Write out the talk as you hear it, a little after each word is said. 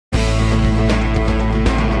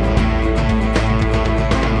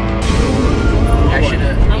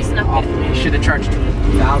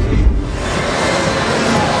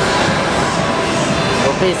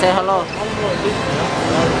Please say hello.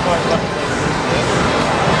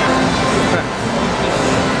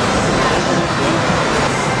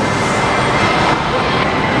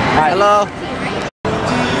 Hello.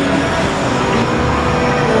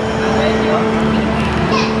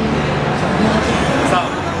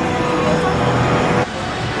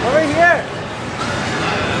 Over here.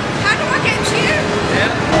 How do I get you?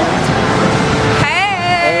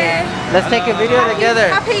 Hey. Let's take a video together.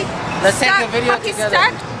 Let's take a video happy together.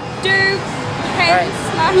 Stag do Right.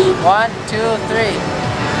 slash 1, 2, 3.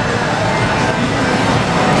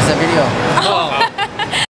 It's a video.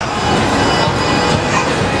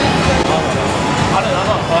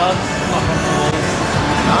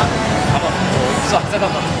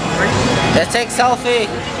 Let's take selfie.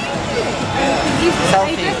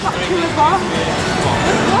 Selfie.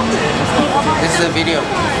 This is a video.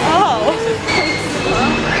 Oh.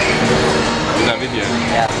 Is that video?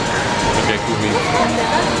 Yeah. Okay, cool.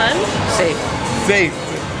 Safe. Safe.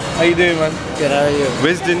 How you doing, man? Good, how are you?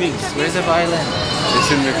 Where's Denise? Where's the violin?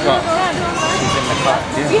 It's in the car. She's in the car.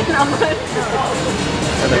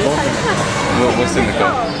 So they're both in the car. What's in the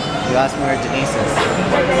car? You asked me where Denise is.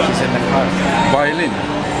 She's in the car. Violin.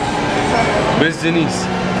 Where's Denise?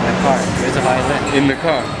 In the car. Where's the violin? In the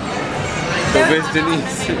car. But where's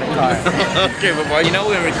Denise? In the car. Okay, but why? You know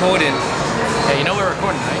we're recording. Yeah, you know we're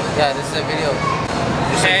recording, right? Yeah, this is a video.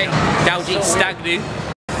 Hey, Daljit stag do.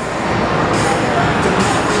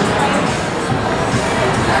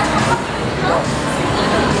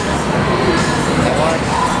 They want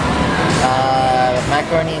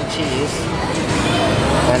macaroni and cheese,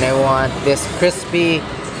 and they want this crispy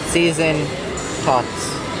seasoned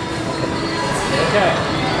tots. Okay.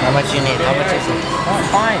 How much you need? How much is it? Oh,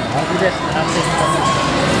 fine. I'll do this. And I'll take some.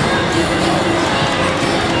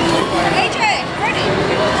 AJ, ready?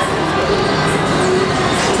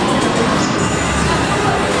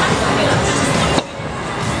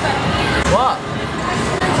 What?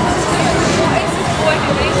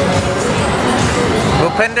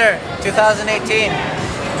 Bhupinder, 2018.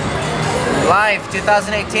 Live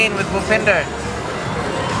 2018 with Bhupinder.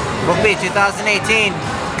 Bhupi 2018.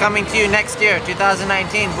 Coming to you next year,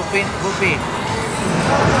 2019. Bhupi.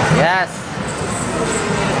 Yes.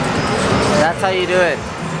 That's how you do it.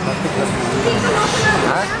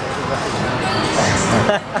 Huh?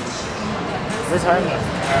 Where's Harmy?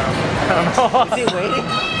 I don't know. Is he waiting?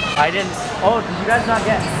 I didn't. Oh, did you guys not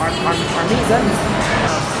get Harmy good?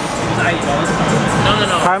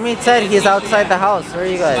 No. Harmeet said he's outside the house. Where are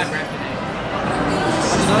you guys?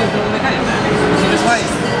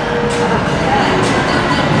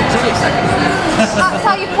 That's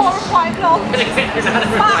how you pour a five log.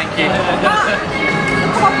 Thank you.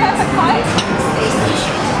 Come on, perfect five.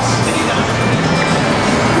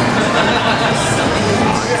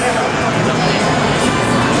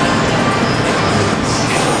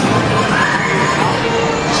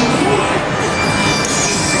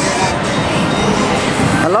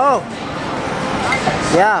 Hello?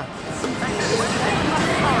 Yeah.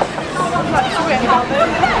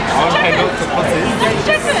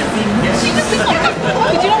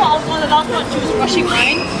 But you know what, I was one of the last ones, she was rushing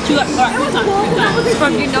mine. She was like, alright, good time.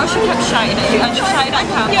 From you know, she kept shouting at you, and she shouted at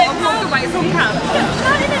Cam. I walked away from Cam. She kept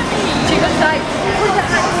shouting at me. She was like, put your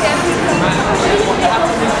hands together.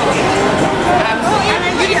 And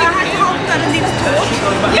then I had to hold her and leave us talk.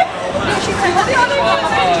 Yeah. She said, what the other one?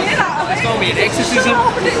 It's gonna be an exorcism.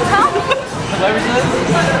 Where is it?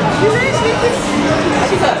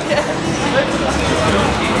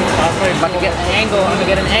 If I can get an angle, I'm gonna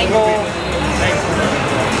get an angle.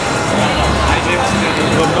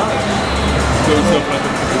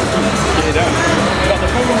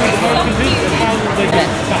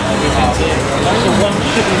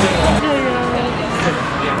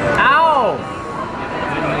 Ow!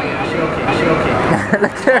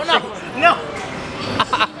 Look at her. No!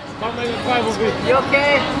 You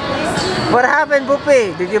okay? What happened,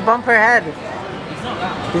 Bhupi? Did you bump her head?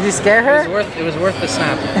 Did you scare her? It was worth the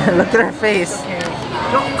snap. Look at her face.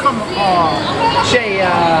 Don't come on.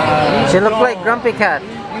 She looked like Grumpy Cat.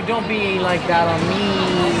 You don't be like that on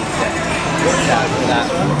me.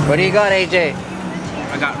 What do you got, AJ?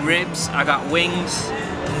 I got ribs, I got wings,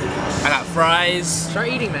 I got fries. Start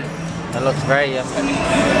eating, man. That looks very yummy.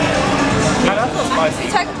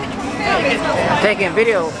 Take a picture of me. I'm taking a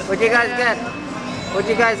video. What'd you guys get? What'd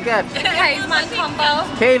you guys get? Caveman combo.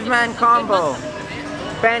 Caveman combo.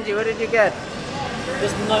 Benji, what did you get?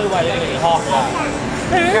 There's no way you're getting half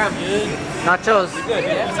that. Nachos.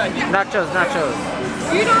 Nachos.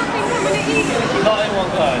 You don't think I'm gonna eat it? Not in one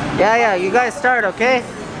go. Yeah, you guys start, okay?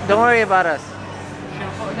 Don't worry about us.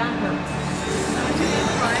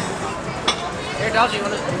 Here, Daljit, you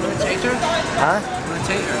want a tater? Huh? You want a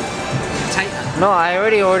tater? Tater. No, I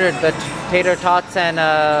already ordered the tater tots and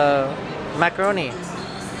macaroni.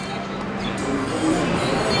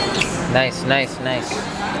 Nice, nice, nice.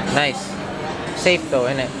 Nice. Safe though,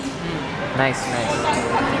 innit? Nice, nice.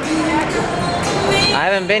 I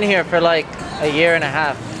haven't been here for like a year and a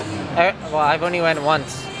half. Well, I've only went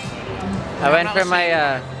once. I went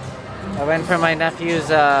for my nephew's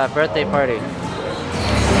birthday party.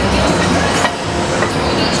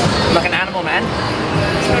 Like an animal, man.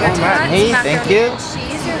 Hey, thank you.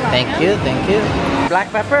 Thank you, thank you. Black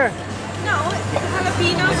pepper? No, it's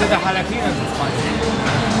jalapeno. Is it the jalapenos and spicy?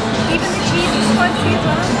 Even the cheese is spicy as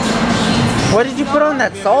well. What did you put on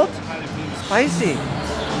that? Salt? Spicy.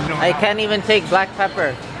 I can't even take black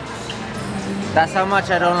pepper. That's how much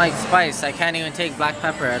I don't like spice. I can't even take black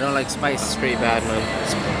pepper. I don't like spice. It's pretty bad, man.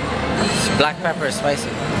 Black pepper is spicy.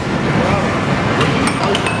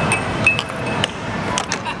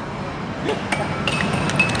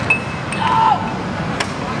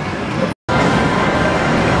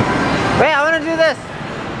 Wait, I want to do this.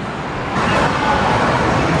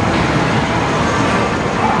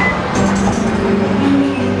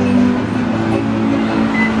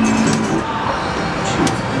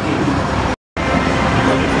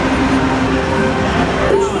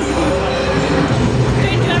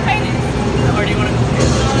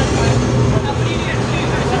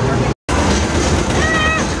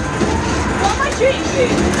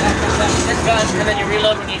 This gun, and then you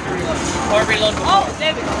reload when you need to reload. Or reload before. Oh,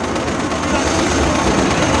 there we go.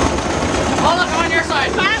 Oh, look, I'm on your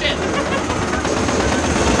side. Shit.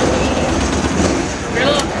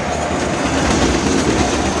 Reload.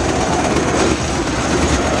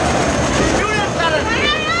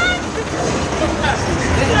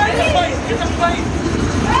 Get the plate.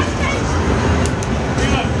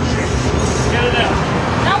 Get it out.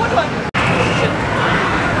 Now what do I do?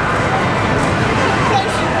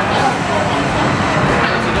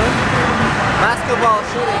 Basketball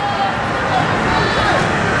shooting.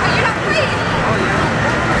 Are you not playing? Oh yeah.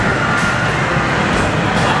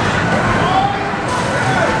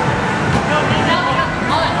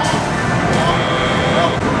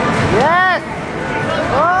 Yes!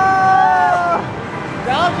 Oh!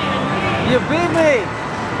 You beat me!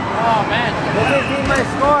 Oh, man. You just beat my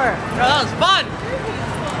score. Bro, that was fun.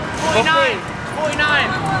 49. 49.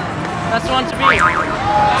 That's the one to beat.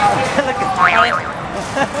 Look at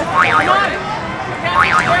Come on. I'm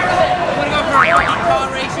gonna go for a car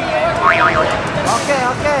racing. Okay,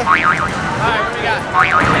 okay. Alright,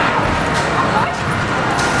 what do we got?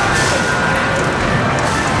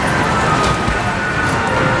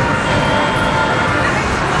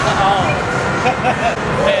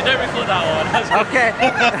 Hey, don't record that one. Okay.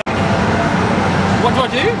 What do I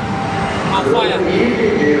do? I'll fire.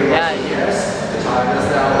 Yeah, The time is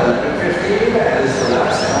now 11:15 and is the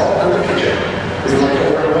last call for the kitchen. Would you like to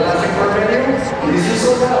order one last part menu? Please do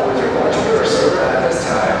so now with your bartender or server at this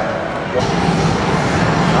time.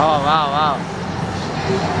 Oh, wow, wow.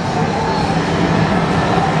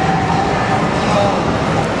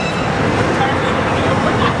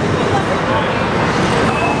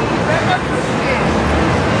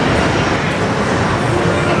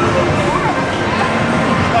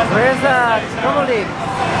 Where's Kondel?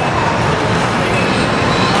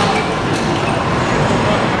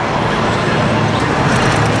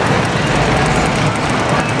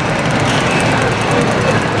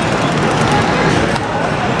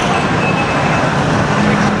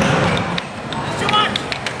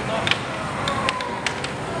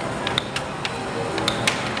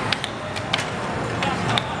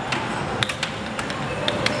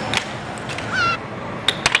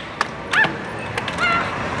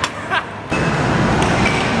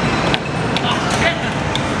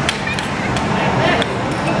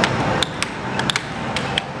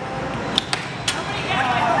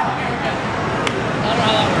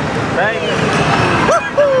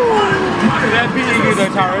 They're beating you though,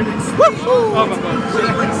 Taryn. Oh my god.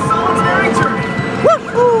 Like solitary turkey.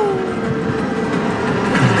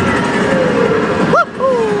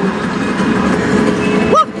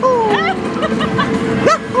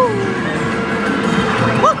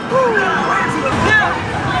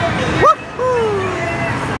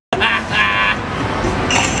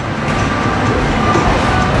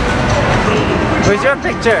 Where's your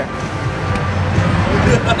picture?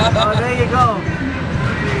 Oh, there you go.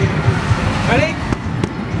 Ready?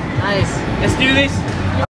 Nice. Let's do this.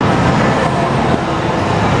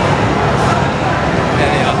 There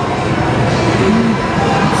they are.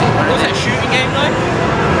 What's that shooting game like?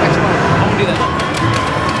 Which one? I want to do that.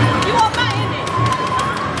 You want that in it?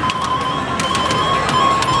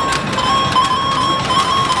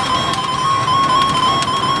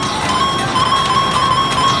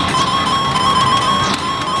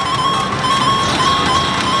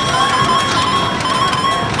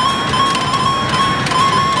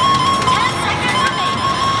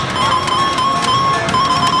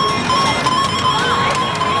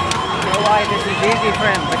 easy for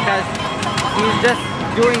him because he's just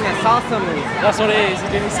doing a salsa move. That's what it is.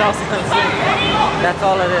 He's doing salsa dancing. That's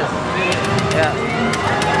all it is. Yeah.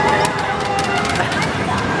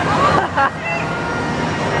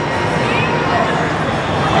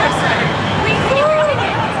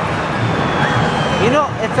 You know,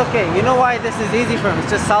 it's okay. You know why this is easy for him?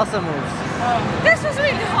 It's just salsa moves. This was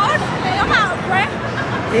really hard for me. I'm out of breath.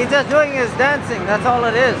 He's just doing his dancing. That's all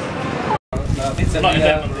it is. Not in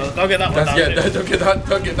there, don't get that one.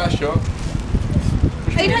 Don't get that shot.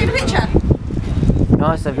 Are you taking a picture?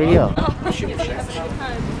 No, it's a video.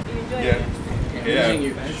 Yeah.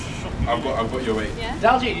 I've got your weight.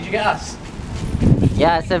 Daljit, did you get us?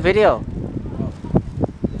 Yeah, it's a video.